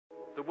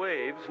The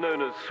waves,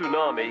 known as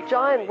tsunami.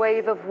 Giant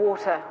wave of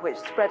water which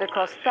spread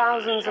across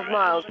thousands of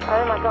miles.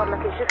 Oh my God,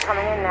 look, it's just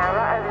coming in now,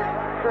 right over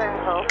the swimming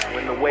pool.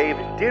 When the wave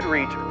did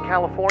reach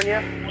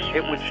California,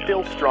 it was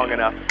still strong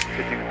enough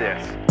to do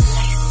this.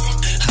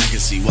 I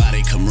can see why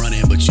they come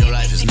running, but your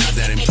life is not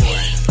that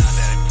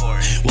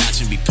important.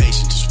 Watch and be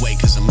patient, just wait,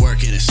 cause I'm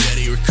working and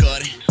steady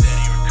recording.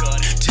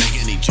 Take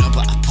any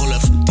jumper, I pull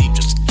up from deep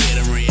just to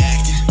get them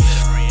reacting.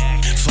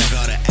 Fuck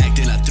all the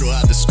acting, I throw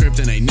out the script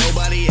and ain't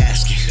nobody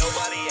asking.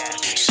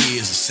 She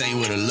is the same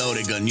with a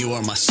loaded gun, you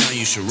are my son,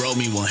 you should roll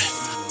me one.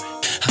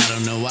 I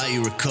don't know why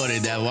you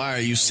recorded that, why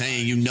are you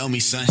saying you know me,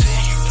 son?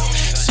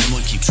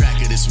 Someone keep track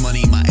of this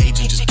money, my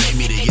agent just gave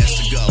me the yes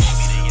to go.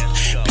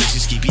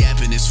 Bitches keep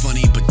yapping, it's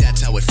funny, but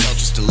that's how it felt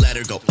just to let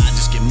her go. I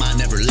just get mine,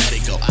 never let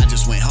it go. I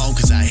just went home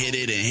cause I hit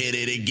it and hit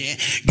it again.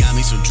 Got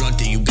me so drunk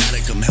that you gotta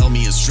come help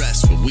me and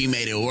stress, but we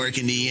made it work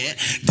in the end.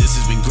 This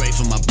has been great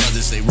for my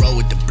brothers, they roll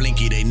with the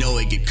blinky, they know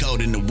it get cold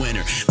in the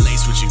winter. Lane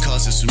switching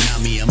causes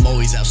tsunami, I'm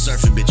always out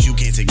surfing, bitch, you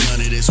can't take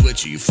none of this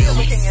with you feel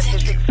me? Looking at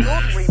this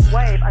extraordinary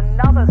wave,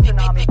 another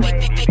tsunami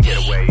wave. You need to get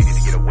away, you need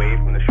to get away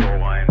from the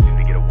shoreline, you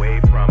need to get away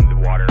from the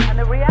water. And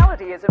the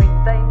reality is, I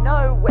mean, they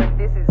know when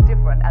this is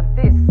different, and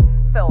this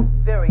felt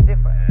very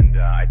different. And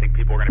I think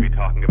people are going to be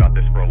talking about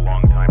this for a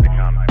long time to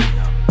come.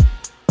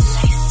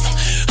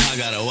 I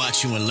gotta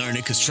watch you and learn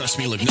it, cause trust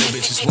me, look, no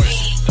bitch is worth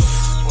it.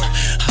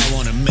 I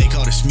wanna make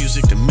all this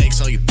music that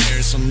makes all your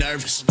parents so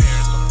nervous.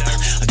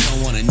 I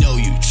don't wanna know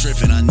you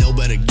tripping, I know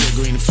better get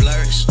green and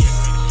flourish.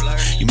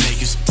 You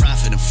make us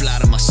profit and fly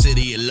to my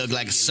city, it look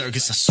like a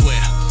circus, I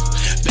swear.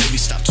 Baby,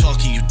 stop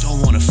talking, you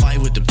don't wanna fight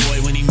with the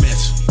boy when he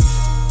misses.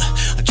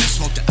 I just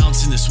smoked an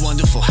ounce in this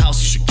wonderful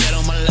house, you should get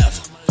on my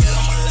level.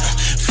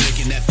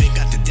 Flicking that bit,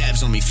 got the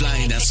dabs on me,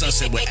 flying down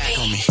Sunset with act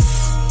on me.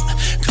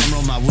 Come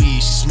roll my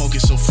weed, she smoking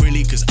so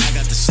freely cause I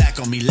got the sack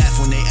on me. Laugh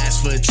when they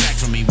ask for a track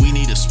from me. We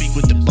need to speak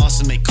with the boss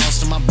and make calls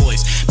to my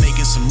boys.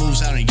 Making some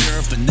moves out in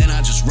Europe and then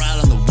I just ride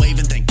on the wave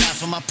and thank God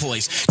for my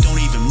poise. Don't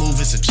even move,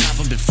 it's a chop,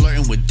 I've been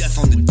flirting with death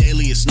on the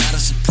daily, it's not a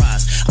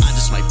surprise. I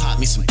just might pop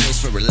me some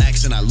pills for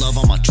relaxing. I love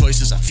all my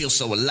choices, I feel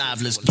so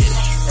alive, let's get it.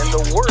 And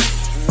the worst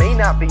may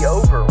not be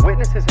over.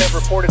 Witnesses have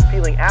reported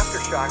feeling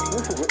aftershocks.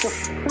 Listen, it's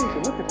just crazy.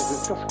 Look at this.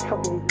 It's just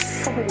coming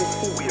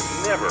We have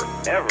never,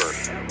 ever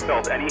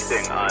felt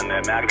anything on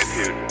the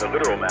magnitude, the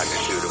literal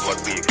magnitude of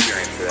what we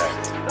experienced today.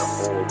 The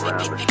whole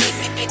ground was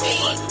shaking so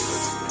much.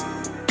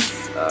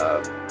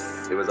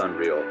 It was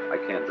unreal. I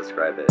can't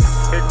describe it.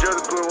 It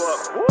just blew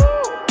up. Woo!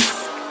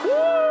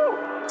 Woo!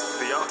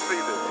 So y'all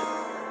see this?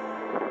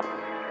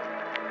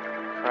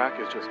 Crack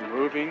is just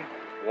moving.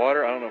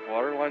 Water, I don't know if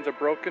water lines are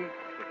broken,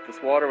 but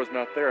this water was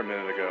not there a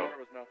minute ago.